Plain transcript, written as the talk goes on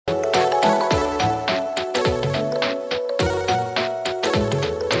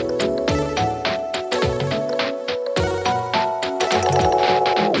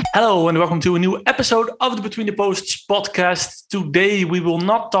Hello and welcome to a new episode of the Between the Posts podcast. Today we will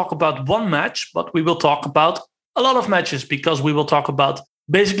not talk about one match, but we will talk about a lot of matches because we will talk about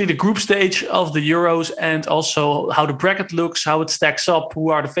basically the group stage of the Euros and also how the bracket looks, how it stacks up, who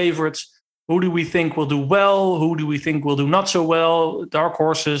are the favorites, who do we think will do well, who do we think will do not so well, dark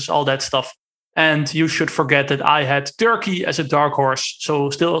horses, all that stuff. And you should forget that I had Turkey as a dark horse,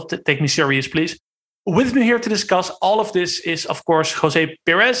 so still take me serious, please. With me here to discuss all of this is, of course, Jose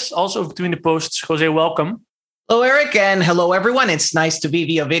Perez, also Between the Posts. Jose, welcome. Hello, Eric, and hello, everyone. It's nice to be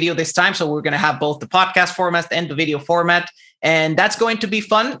via video this time. So we're going to have both the podcast format and the video format, and that's going to be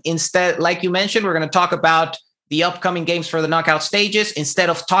fun. Instead, like you mentioned, we're going to talk about the upcoming games for the knockout stages. Instead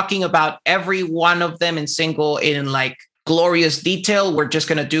of talking about every one of them in like glorious detail, we're just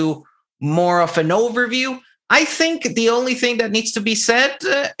going to do more of an overview. I think the only thing that needs to be said,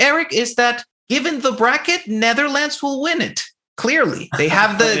 Eric, is that given the bracket, Netherlands will win it. Clearly, they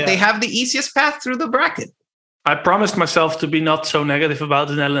have the easiest path through the bracket. I promised myself to be not so negative about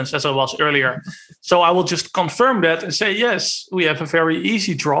the Netherlands as I was earlier. So I will just confirm that and say, yes, we have a very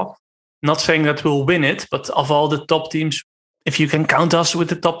easy draw. Not saying that we'll win it, but of all the top teams, if you can count us with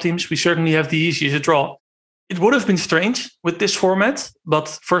the top teams, we certainly have the easiest draw. It would have been strange with this format,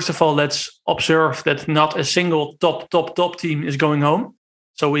 but first of all, let's observe that not a single top team is going home.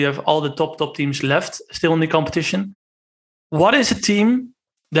 So we have all the top teams left still in the competition. What is a team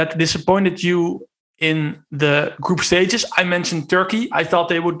that disappointed you in the group stages? I mentioned Turkey. I thought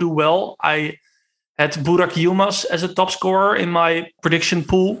they would do well. I had Burak Yilmaz as a top scorer in my prediction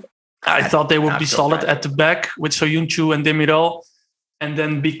pool. I thought they would be solid at the back with Soyuncu and Demiral, and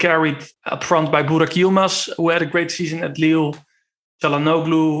then be carried up front by Burak Yilmaz, who had a great season at Lille.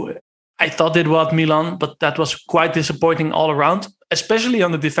 Çalhanoğlu, I thought did well at Milan, but that was quite disappointing all around, especially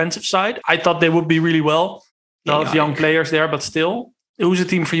on the defensive side. I thought they would be really well. A lot of young players there, but still. Who's a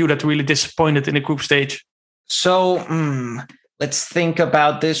team for you that really disappointed in the group stage? So let's think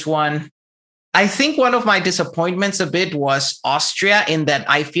about this one. I think one of my disappointments a bit was Austria, in that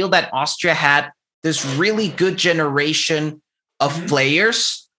I feel that Austria had this really good generation of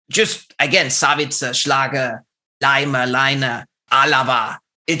players. Just, again, Savitzer, Schlager, Leimer, Leiner, Alaba.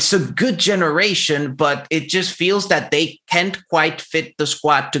 It's a good generation, but it just feels that they can't quite fit the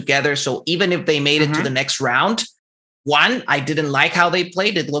squad together. So even if they made it to the next round, one, I didn't like how they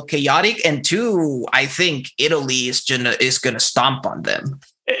played. It looked chaotic. And two, I think Italy is gonna stomp on them.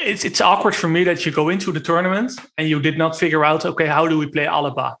 It's awkward for me that you go into the tournament and you did not figure out, okay, how do we play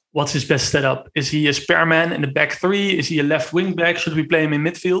Alaba? What's his best setup? Is he a spare man in the back three? Is he a left wing back? Should we play him in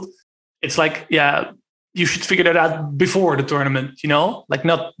midfield? It's like, yeah, you should figure that out before the tournament, like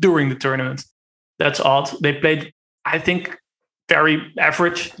not during the tournament. That's odd. They played, I think, very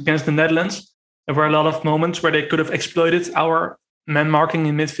average against the Netherlands. There were a lot of moments where they could have exploited our man marking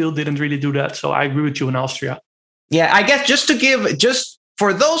in midfield, didn't really do that. So I agree with you in Austria. Yeah, I guess just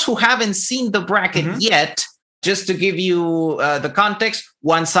for those who haven't seen the bracket yet, just to give you the context,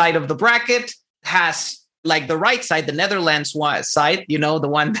 one side of the bracket has, like, the right side, the Netherlands side, the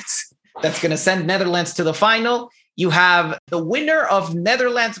one that's going to send Netherlands to the final. You have the winner of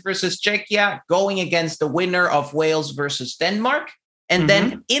Netherlands versus Czechia going against the winner of Wales versus Denmark. And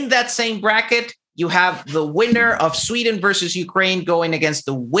then in that same bracket, you have the winner of Sweden versus Ukraine going against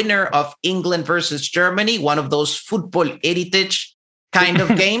the winner of England versus Germany, one of those football heritage kind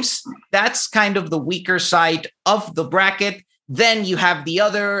of games. That's kind of the weaker side of the bracket. Then you have the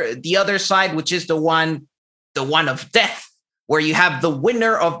other side, which is the one of death, where you have the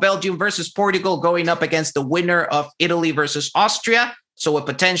winner of Belgium versus Portugal going up against the winner of Italy versus Austria. So a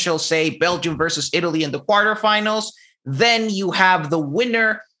potential, say, Belgium versus Italy in the quarterfinals. Then you have the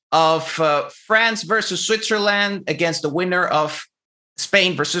winner of France versus Switzerland against the winner of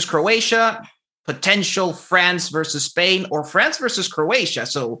Spain versus Croatia. Potential France versus Spain or France versus Croatia.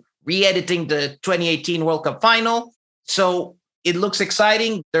 So re-editing the 2018 World Cup final. So it looks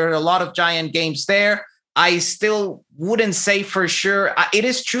exciting. There are a lot of giant games there. I still wouldn't say for sure. It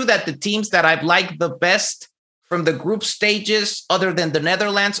is true that the teams that I've liked the best from the group stages, other than the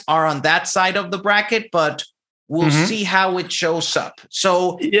Netherlands, are on that side of the bracket, but we'll see how it shows up.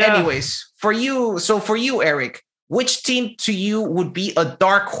 So anyways, for you, Eric, which team to you would be a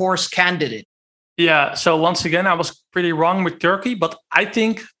dark horse candidate? Yeah, so once again, I was pretty wrong with Turkey, but I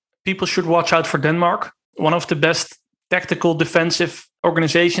think people should watch out for Denmark. One of the best tactical defensive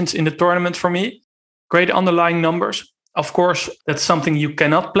organizations in the tournament for me. Great underlying numbers. Of course, that's something you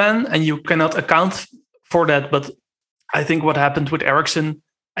cannot plan and you cannot account for that. But I think what happened with Eriksen,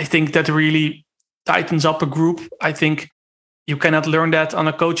 I think that really tightens up a group. I think you cannot learn that on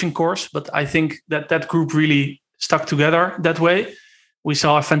a coaching course, but I think that group really stuck together that way. We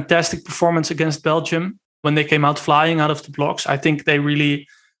saw a fantastic performance against Belgium when they came out flying out of the blocks. I think they really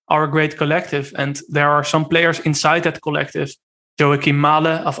are a great collective. And there are some players inside that collective. Joachim Male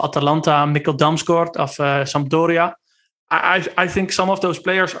of Atalanta, Mikkel Damsgaard of Sampdoria. I think some of those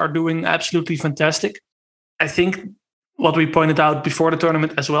players are doing absolutely fantastic. I think what we pointed out before the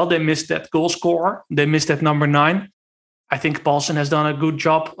tournament as well, they missed that goal scorer. They missed that number 9. I think Paulsen has done a good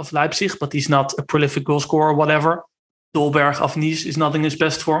job of Leipzig, but he's not a prolific goal scorer or whatever. Dolberg of Nice is not in his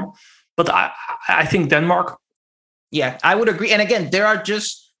best form. But I think Denmark. Yeah, I would agree. And again, there are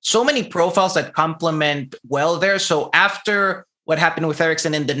just so many profiles that complement well there. So after what happened with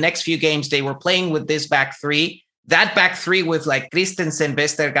Eriksen in the next few games, they were playing with this back three. That back three with like Christensen,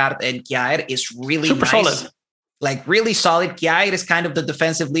 Vestergaard, and Kjaer is really super nice. Solid. Like really solid. Kjaer is kind of the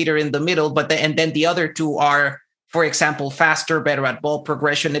defensive leader in the middle, and then the other two are, for example, faster, better at ball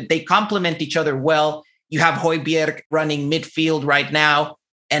progression. They complement each other well. You have Højbjerg running midfield right now.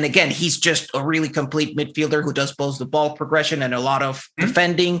 And again, he's just a really complete midfielder who does both the ball progression and a lot of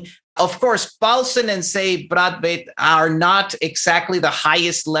defending. Of course, Paulsen and say Bradbait are not exactly the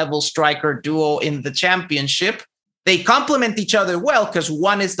highest level striker duo in the championship. They complement each other well because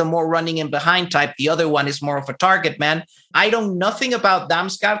one is the more running in behind type. The other one is more of a target man. I know nothing about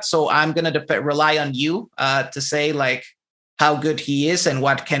Damsgaard, so I'm going to rely on you to say like how good he is and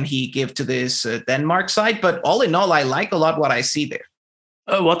what can he give to this Denmark side. But all in all, I like a lot what I see there.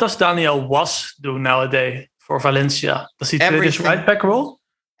 What does Daniel Was do nowadays for Valencia? Does he play this right back role?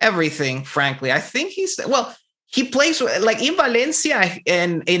 Everything, frankly. I think he plays like in Valencia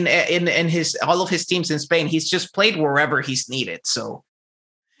and in his all of his teams in Spain. He's just played wherever he's needed. So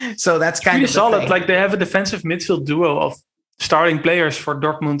that's kind of solid. Like they have a defensive midfield duo of starting players for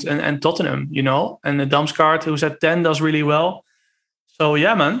Dortmund and Tottenham, you know, and the Damsgaard, who's at 10, does really well. So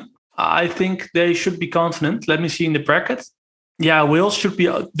yeah, man, I think they should be confident. Let me see in the bracket. Yeah, Wales should be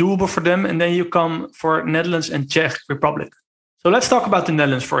doable for them, and then you come for Netherlands and Czech Republic. So let's talk about the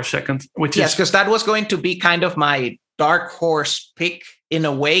Netherlands for a second. Yes, because that was going to be kind of my dark horse pick in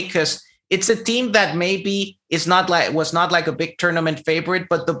a way, because it's a team that maybe was not like a big tournament favorite,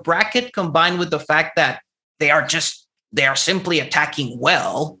 but the bracket combined with the fact that they are simply attacking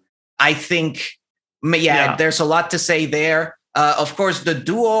well, I think, there's a lot to say there. Of course, the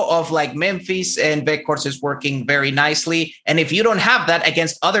duo of like Memphis and Weghorst is working very nicely. And if you don't have that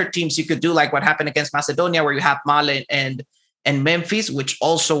against other teams, you could do like what happened against Macedonia, where you have Male and Memphis, which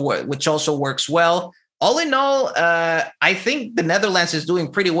also works well. All in all, I think the Netherlands is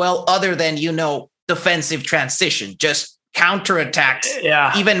doing pretty well, other than, defensive transition, just counterattacks.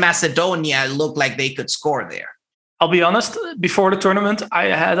 Yeah. Even Macedonia looked like they could score there. I'll be honest, before the tournament, I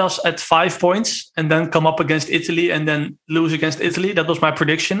had us at 5 points and then come up against Italy and then lose against Italy. That was my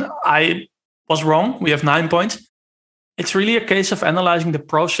prediction. I was wrong. We have 9 points. It's really a case of analyzing the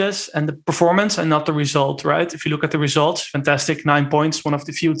process and the performance and not the result, right? If you look at the results, fantastic, 9 points. One of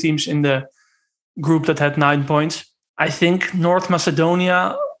the few teams in the group that had 9 points. I think North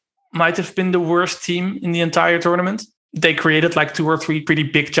Macedonia might have been the worst team in the entire tournament. They created like 2 or 3 pretty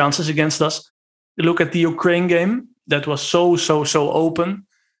big chances against us. You look at the Ukraine game, that was so open.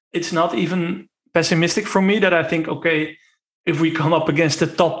 It's not even pessimistic for me that I think, okay, if we come up against the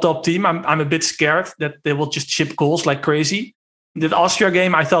top team, I'm a bit scared that they will just chip goals like crazy. The Austria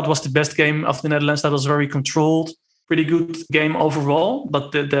game, I thought, was the best game of the Netherlands. That was very controlled, pretty good game overall.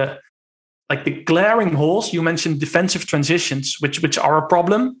 But the glaring holes, you mentioned defensive transitions, which are a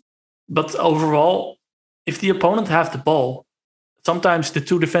problem. But overall, if the opponent have the ball, sometimes the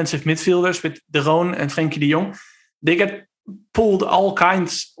 2 defensive midfielders with De Roon and Frenkie de Jong, they get pulled all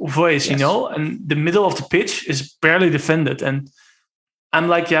kinds of ways, yes. And the middle of the pitch is barely defended. And I'm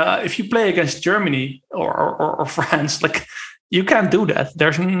like, if you play against Germany or France, like you can't do that.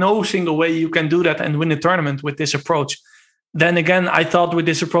 There's no single way you can do that and win a tournament with this approach. Then again, I thought with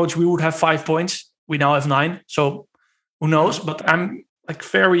this approach, we would have 5 points. We now have 9. So who knows? But I'm like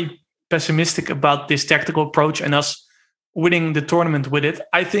very pessimistic about this tactical approach and us winning the tournament with it,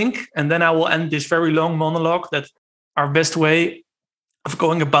 I think. And then I will end this very long monologue that our best way of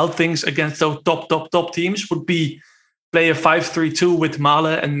going about things against those top teams would be play a 5-3-2 with Male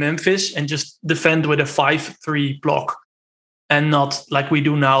and Memphis and just defend with a 5-3 block. And not like we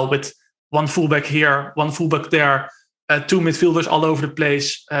do now with 1 fullback here, 1 fullback there, 2 midfielders all over the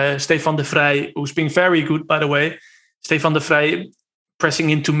place. Stefan de Vrij, who's been very good, by the way. Stefan de Vrij pressing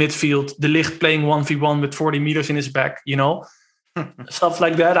into midfield, De Ligt playing 1v1 with 40 meters in his back, Stuff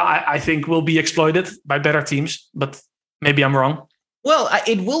like that, I think will be exploited by better teams, but maybe I'm wrong. Well,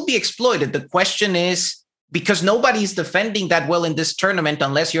 it will be exploited. The question is, because nobody's defending that well in this tournament,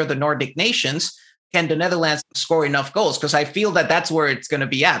 unless you're the Nordic nations, can the Netherlands score enough goals? Because I feel that that's where it's going to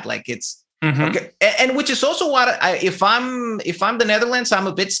be at. Like it's okay, and which is also what if I'm the Netherlands, I'm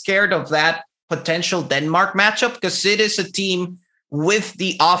a bit scared of that potential Denmark matchup, because it is a team with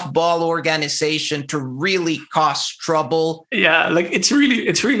the off-ball organization to really cause trouble. Yeah, like it's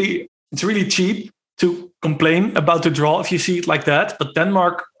really cheap to complain about the draw if you see it like that. But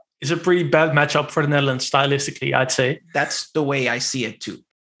Denmark is a pretty bad matchup for the Netherlands stylistically, I'd say. That's the way I see it too.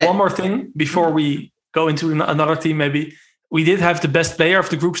 One more thing before we go into another team, maybe. We did have the best player of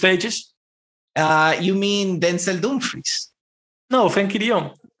the group stages. You mean Denzel Dumfries? No, Frenkie de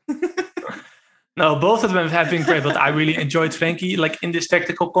Jong. No, both of them have been great, but I really enjoyed Frenkie, like in this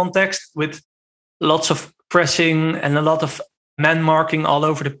tactical context with lots of pressing and a lot of man marking all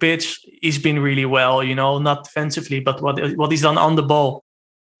over the pitch. He's been really well, not defensively, but what he's done on the ball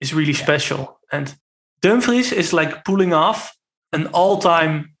is really special. And Dumfries is like pulling off an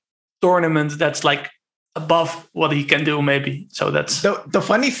all-time tournament that's like above what he can do, maybe. So that's the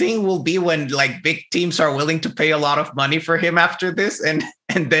funny thing will be when like big teams are willing to pay a lot of money for him after this, and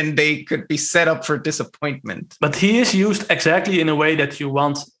then they could be set up for disappointment. But he is used exactly in a way that you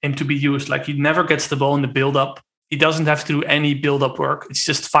want him to be used. Like he never gets the ball in the build-up. He doesn't have to do any build-up work. It's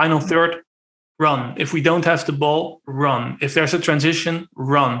just final third, run. If we don't have the ball, run. If there's a transition,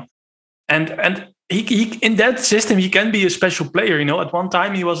 run. And he in that system, he can be a special player. At one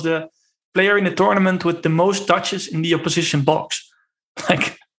time he was the player in the tournament with the most touches in the opposition box.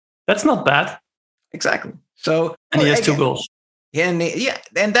 Like, that's not bad. Exactly. So, and he has 2 goals. And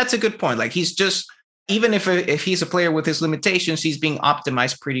that's a good point. Like he's just, even if he's a player with his limitations, he's being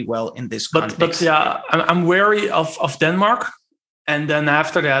optimized pretty well in this context. But yeah, I'm wary of Denmark. And then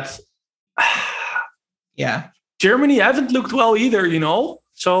after that, yeah, Germany haven't looked well either,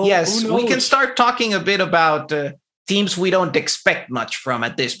 So yes, we can start talking a bit about teams we don't expect much from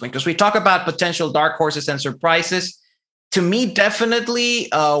at this point, because we talk about potential dark horses and surprises. To me, definitely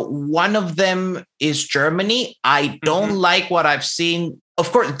one of them is Germany. I don't like what I've seen.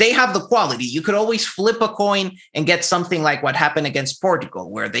 Of course, they have the quality. You could always flip a coin and get something like what happened against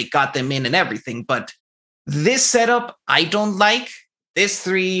Portugal, where they got them in and everything. But this setup, I don't like. This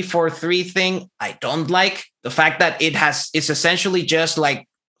 3-4-3 thing, I don't like. The fact that it's essentially just like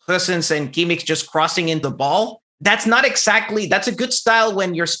Hussens and Kimmich just crossing in the ball. That's a good style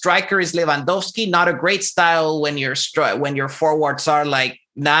when your striker is Lewandowski, not a great style when your forwards are like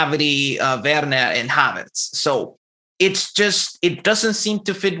Gnabry, Werner, and Havertz. So it doesn't seem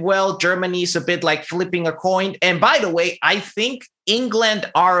to fit well. Germany's a bit like flipping a coin. And by the way, I think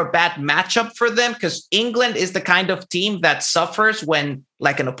England are a bad matchup for them, because England is the kind of team that suffers when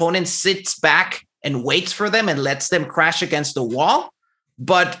like an opponent sits back and waits for them and lets them crash against the wall.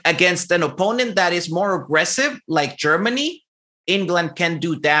 But against an opponent that is more aggressive, like Germany, England can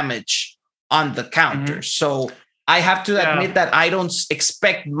do damage on the counter. So I have to admit that I don't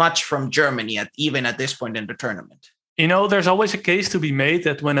expect much from Germany, even at this point in the tournament. There's always a case to be made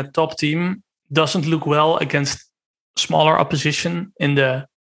that when a top team doesn't look well against smaller opposition in the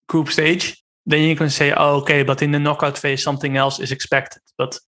group stage, then you can say, oh, okay, but in the knockout phase, something else is expected.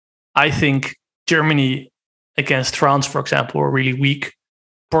 But I think Germany against France, for example, were really weak.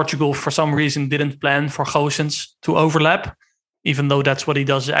 Portugal, for some reason, didn't plan for Goossens to overlap, even though that's what he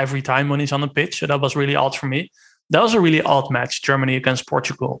does every time when he's on the pitch. So that was really odd for me. That was a really odd match, Germany against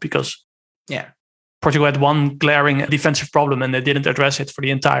Portugal, because Portugal had one glaring defensive problem and they didn't address it for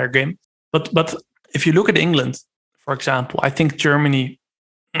the entire game. But if you look at England, for example, I think Germany,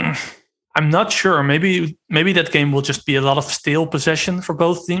 I'm not sure. Maybe that game will just be a lot of stale possession for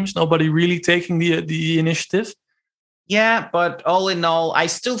both teams. Nobody really taking the initiative. Yeah, but all in all, I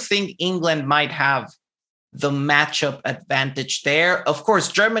still think England might have the matchup advantage there. Of course,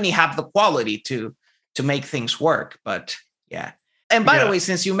 Germany have the quality to make things work. But yeah. And by the way,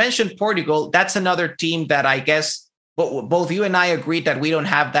 since you mentioned Portugal, that's another team that I guess both you and I agreed that we don't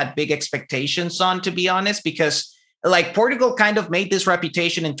have that big expectations on, to be honest, because like Portugal kind of made this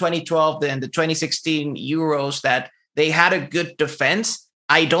reputation in 2012 and the 2016 Euros that they had a good defense.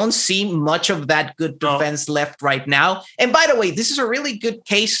 I don't see much of that good defense left right now. And by the way, this is a really good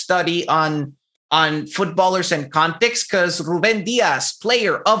case study on footballers and context, because Ruben Dias,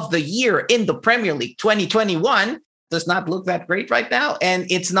 player of the year in the Premier League 2021, does not look that great right now. And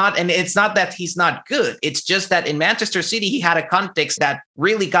it's not that he's not good. It's just that in Manchester City, he had a context that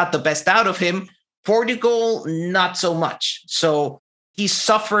really got the best out of him. Portugal, not so much. So he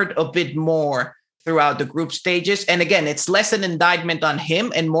suffered a bit more throughout the group stages. And again, it's less an indictment on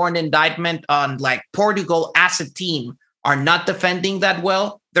him and more an indictment on like Portugal as a team are not defending that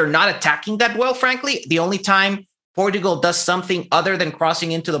well. They're not attacking that well, frankly. The only time Portugal does something other than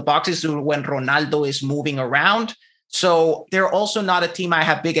crossing into the boxes when Ronaldo is moving around. So they're also not a team I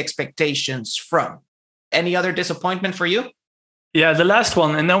have big expectations from. Any other disappointment for you? Yeah, the last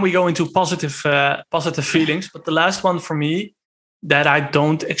one, and then we go into positive feelings. But the last one for me that I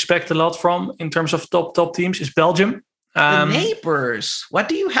don't expect a lot from in terms of top teams is Belgium. The neighbors. What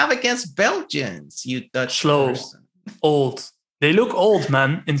do you have against Belgians, you Dutch slow, person? Old. They look old,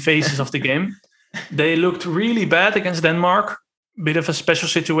 man, in phases of the game. They looked really bad against Denmark. Bit of a special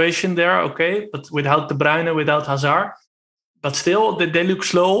situation there, okay, but without De Bruyne, without Hazard. But still, they look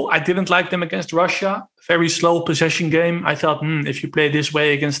slow. I didn't like them against Russia. Very slow possession game. I thought, if you play this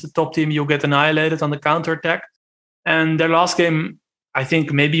way against the top team, you'll get annihilated on the counterattack. And their last game, I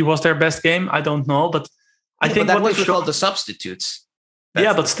think maybe was their best game. I don't know, but I think that was with all the substitutes.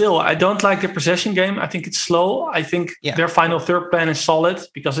 But still, I don't like the possession game. I think it's slow. I think their final third plan is solid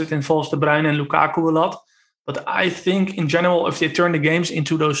because it involves De Bruyne and Lukaku a lot. But I think in general, if they turn the games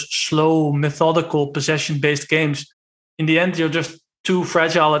into those slow, methodical, possession-based games, in the end, you're just too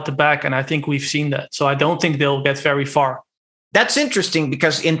fragile at the back. And I think we've seen that. So I don't think they'll get very far. That's interesting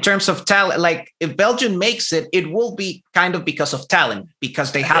because in terms of talent, like if Belgium makes it, it will be kind of because of talent,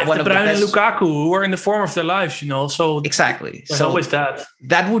 because they have one of the best. And Lukaku, who are in the form of their lives, So exactly. So always that.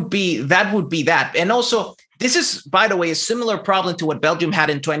 That would be that. And also, this is, by the way, a similar problem to what Belgium had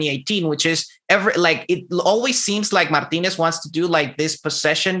in 2018, which is it always seems like Martinez wants to do like this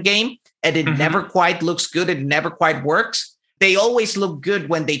possession game, and it never quite looks good. It never quite works. They always look good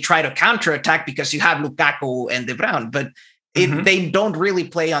when they try to counterattack because you have Lukaku and De Bruyne, but they don't really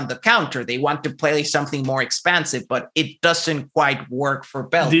play on the counter. They want to play something more expansive, but it doesn't quite work for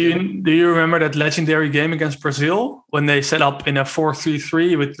Belgium. Do you remember that legendary game against Brazil when they set up in a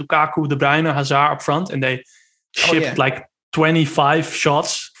 4-3-3 with Lukaku, De Bruyne, Hazard up front, and they shipped like 25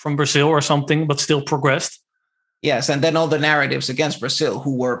 shots from Brazil or something, but still progressed? Yes, and then all the narratives against Brazil,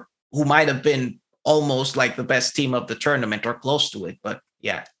 who might have been almost like the best team of the tournament or close to it, but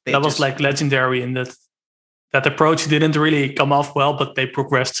that was like legendary in that approach didn't really come off well, but they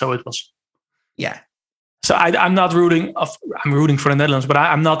progressed, so it was. Yeah. So I'm not rooting. I'm rooting for the Netherlands, but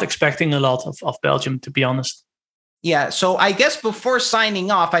I'm not expecting a lot of Belgium, to be honest. Yeah. So I guess before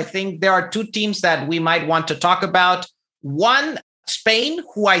signing off, I think there are two teams that we might want to talk about. One, Spain,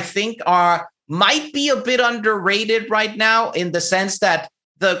 who I think might be a bit underrated right now, in the sense that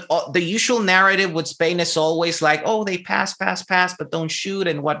the usual narrative with Spain is always like, oh, they pass, but don't shoot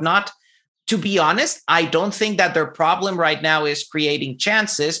and whatnot. To be honest, I don't think that their problem right now is creating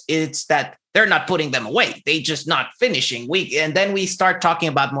chances. It's that they're not putting them away. They just not finishing. And then we start talking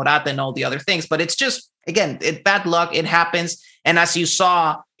about Morata and all the other things. But it's just, again, bad luck. It happens. And as you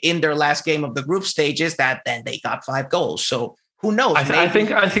saw in their last game of the group stages, that then they got 5 goals. So who knows? I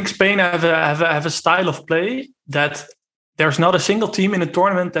think Spain have a style of play that there's not a single team in a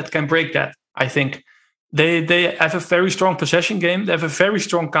tournament that can break that. I think they have a very strong possession game. They have a very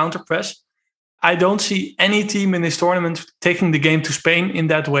strong counter press. I don't see any team in this tournament taking the game to Spain in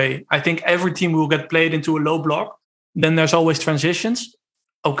that way. I think every team will get played into a low block. Then there's always transitions.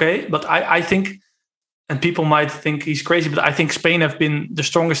 Okay, but I think, and people might think he's crazy, but I think Spain have been the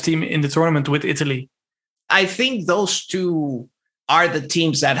strongest team in the tournament with Italy. I think those two are the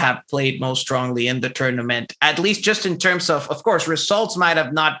teams that have played most strongly in the tournament, at least just in terms of course, results might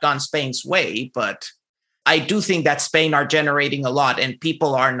have not gone Spain's way, but I do think that Spain are generating a lot and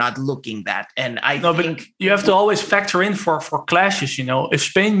people are not looking that. And but you have to always factor in for clashes, If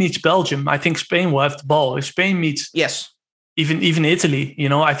Spain meets Belgium, I think Spain will have the ball. If Spain meets even Italy,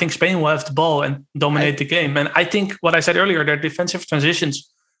 I think Spain will have the ball and dominate the game. And I think what I said earlier, their defensive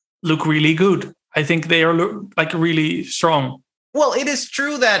transitions look really good. I think they are like really strong. Well, it is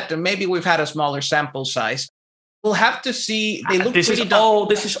true that maybe we've had a smaller sample size. We'll have to see. They look this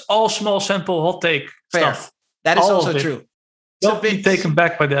is all small sample hot take stuff. That is also true. Don't be taken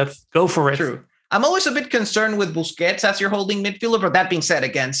back by that. Go for it. True. I'm always a bit concerned with Busquets as your holding midfielder. But that being said,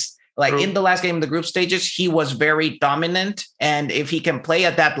 in the last game of the group stages, he was very dominant. And if he can play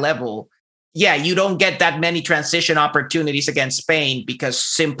at that level, you don't get that many transition opportunities against Spain because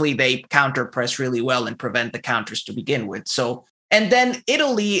simply they counter press really well and prevent the counters to begin with. So, and then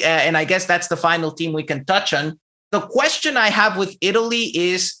Italy, and I guess that's the final team we can touch on. The question I have with Italy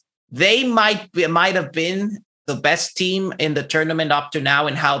is they might have been the best team in the tournament up to now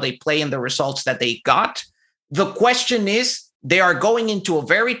in how they play and the results that they got. The question is, they are going into a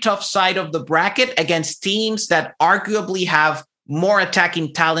very tough side of the bracket against teams that arguably have more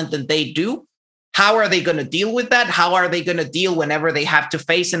attacking talent than they do. How are they going to deal with that? How are they going to deal whenever they have to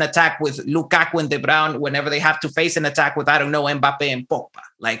face an attack with Lukaku and De Bruyne, whenever they have to face an attack with, I don't know, Mbappe and Pogba?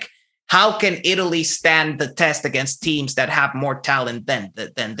 how can Italy stand the test against teams that have more talent than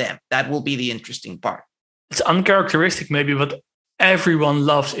them? That will be the interesting part. It's uncharacteristic maybe, but everyone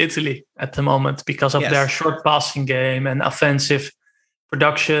loves Italy at the moment because of their short passing game and offensive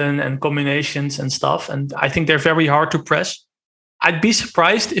production and combinations and stuff. And I think they're very hard to press. I'd be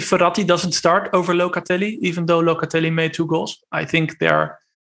surprised if Verratti doesn't start over Locatelli, even though Locatelli made 2 goals. I think their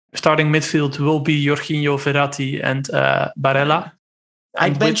starting midfield will be Jorginho, Verratti, and Barella.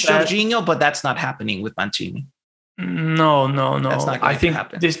 I'd bench Jorginho, but that's not happening with Mancini. No. That's not I think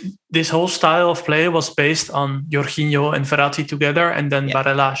happen. this whole style of play was based on Jorginho and Verratti together, and then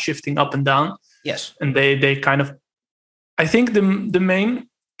Barella shifting up and down. Yes, and they kind of. I think the main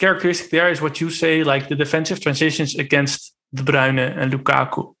characteristic there is what you say, like the defensive transitions against De Bruyne and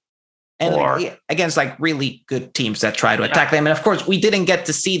Lukaku. And against like really good teams that try to attack them. And of course, we didn't get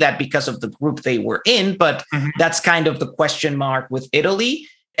to see that because of the group they were in, but that's kind of the question mark with Italy.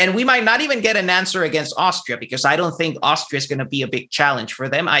 And we might not even get an answer against Austria because I don't think Austria is going to be a big challenge for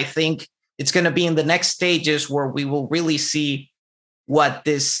them. I think it's going to be in the next stages where we will really see what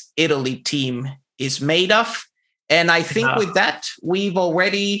this Italy team is made of. And I think with that, we've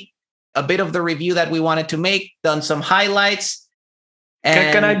already a bit of the review that we wanted to make, done some highlights.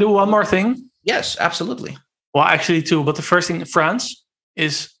 And can I do one more thing? Yes, absolutely. Well, actually 2. But the first thing, France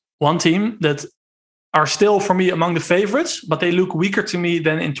is one team that are still, for me, among the favorites, but they look weaker to me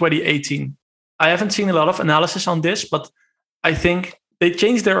than in 2018. I haven't seen a lot of analysis on this, but I think they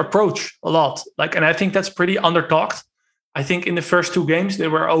changed their approach a lot. And I think that's pretty undertalked. I think in the first 2 games, they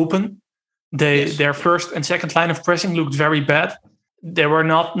were open. Their first and second line of pressing looked very bad. They were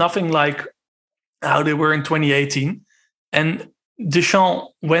nothing like how they were in 2018. And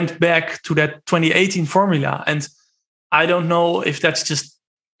Deschamps went back to that 2018 formula. And I don't know if that's just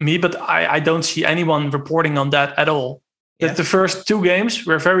me, but I don't see anyone reporting on that at all. Yeah. That the first 2 games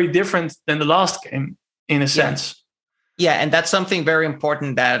were very different than the last game, in a sense. Yeah, and that's something very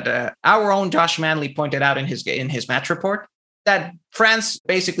important that our own Josh Manley pointed out in his match report, that France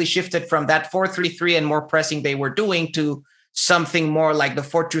basically shifted from that 4-3-3 and more pressing they were doing to something more like the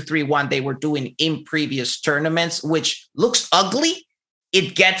 4-2-3-1 they were doing in previous tournaments, which looks ugly.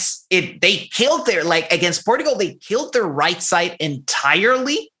 They killed against Portugal, they killed their right side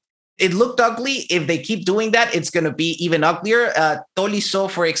entirely. It looked ugly. If they keep doing that, it's going to be even uglier. Tolisso,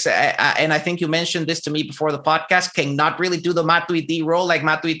 and I think you mentioned this to me before the podcast, cannot really do the Matuidi role like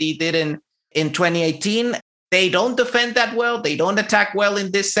Matuidi did in 2018. They don't defend that well. They don't attack well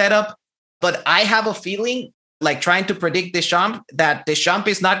in this setup. But I have a feeling, like trying to predict Deschamps, that Deschamps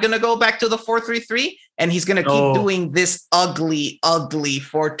is not going to go back to the 4-3-3, and he's going to keep doing this ugly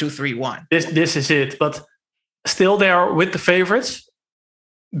 4-2-3-1. This is it. But still, they are with the favorites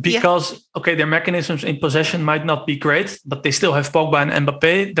because, their mechanisms in possession might not be great, but they still have Pogba and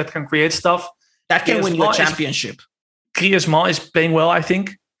Mbappé that can create stuff. That can win you a championship. Griezmann is playing well, I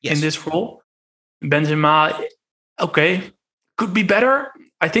think, in this role. Benzema, could be better.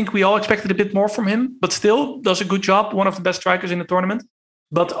 I think we all expected a bit more from him, but still does a good job. One of the best strikers in the tournament.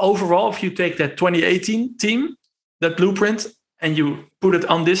 But overall, if you take that 2018 team, that blueprint, and you put it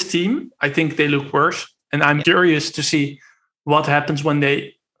on this team, I think they look worse. And I'm curious to see what happens when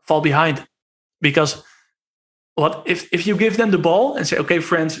they fall behind. Because what if you give them the ball and say, okay,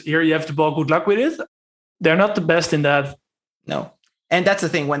 friends, here you have the ball, good luck with it. They're not the best in that. No. And that's the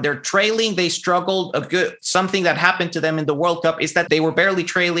thing. When they're trailing, they struggled. Something that happened to them in the World Cup is that they were barely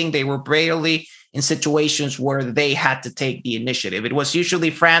trailing. They were barely in situations where they had to take the initiative. It was usually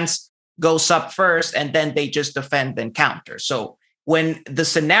France goes up first and then they just defend and counter. So when the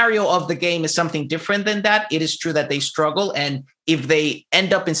scenario of the game is something different than that, it is true that they struggle. And if they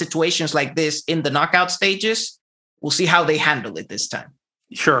end up in situations like this in the knockout stages, we'll see how they handle it this time.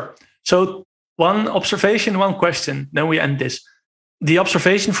 Sure. So one observation, one question, then we end this. The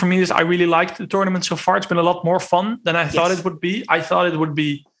observation for me is I really liked the tournament so far. It's been a lot more fun than I thought it would be. I thought it would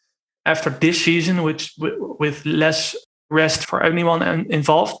be after this season, which with less rest for anyone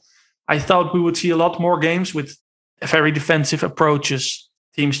involved. I thought we would see a lot more games with very defensive approaches,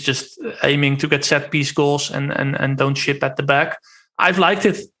 teams just aiming to get set piece goals and don't chip at the back. I've liked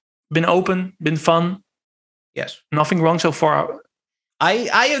it. Been open, been fun. Yes. Nothing wrong so far.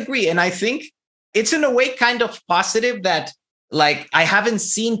 I agree. And I think it's in a way kind of positive that I haven't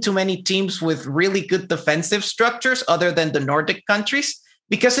seen too many teams with really good defensive structures other than the Nordic countries,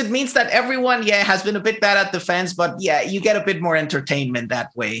 because it means that everyone, has been a bit bad at defense, but you get a bit more entertainment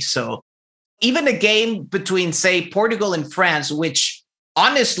that way. So even a game between, say, Portugal and France, which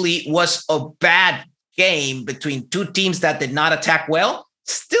honestly was a bad game between two teams that did not attack well,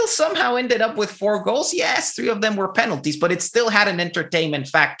 still somehow ended up with 4 goals. Yes, 3 of them were penalties, but it still had an entertainment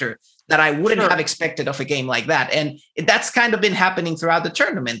factor that I wouldn't have expected of a game like that. And that's kind of been happening throughout the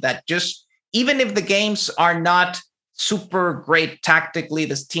tournament, that just even if the games are not super great tactically,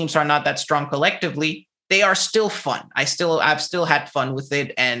 the teams are not that strong collectively, they are still fun. I've still had fun with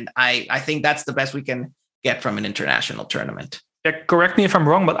it. And I think that's the best we can get from an international tournament. Yeah, correct me if I'm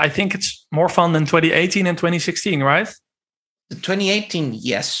wrong, but I think it's more fun than 2018 and 2016, right? 2018,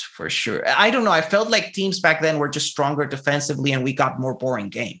 yes, for sure. I don't know. I felt like teams back then were just stronger defensively and we got more boring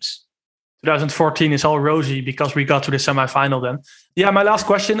games. 2014 is all rosy because we got to the semifinal then. Yeah, my last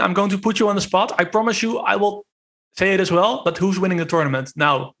question. I'm going to put you on the spot. I promise you I will say it as well, but who's winning the tournament?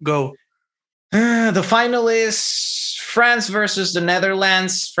 Now, go. The final is France versus the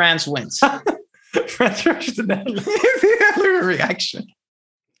Netherlands. France wins. France versus the Netherlands. Reaction.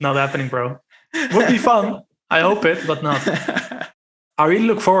 Not happening, bro. Would be fun. I hope it, but not. I really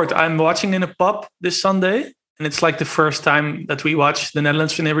look forward. I'm watching in a pub this Sunday, and it's like the first time that we watch the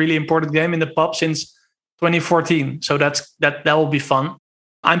Netherlands in a really important game in the pub since 2014. So that will be fun.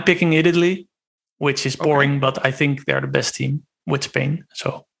 I'm picking Italy, which is boring, but I think they're the best team with Spain.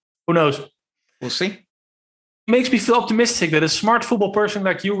 So who knows? We'll see. Makes me feel optimistic that a smart football person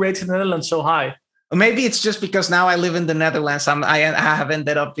like you rates the Netherlands so high. Maybe it's just because now I live in the Netherlands. I have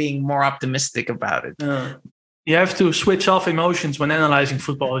ended up being more optimistic about it. You have to switch off emotions when analyzing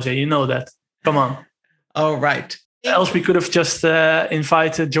football, Jose. You know that. Come on. Oh, right. Else we could have just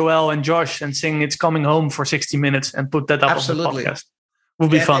invited Joel and Josh and sing It's Coming Home for 60 minutes and put that up on the podcast.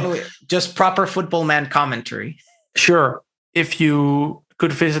 Would be fun. Anyway, just proper football man commentary. Sure. If you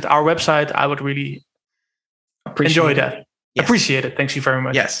could visit our website, I would really enjoy that. Yes. Appreciate it. Thank you very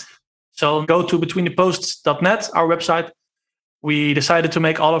much. Yes. So go to betweentheposts.net, our website. We decided to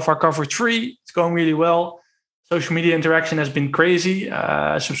make all of our coverage free. It's going really well. Social media interaction has been crazy.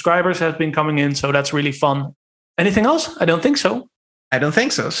 Subscribers have been coming in, so that's really fun. Anything else? I don't think so. I don't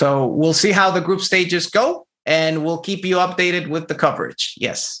think so. So we'll see how the group stages go, and we'll keep you updated with the coverage.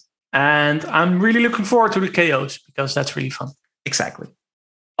 Yes. And I'm really looking forward to the KOs because that's really fun. Exactly.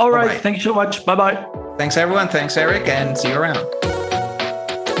 All right. Thank you so much. Bye-bye. Thanks, everyone. Thanks, Eric, and see you around.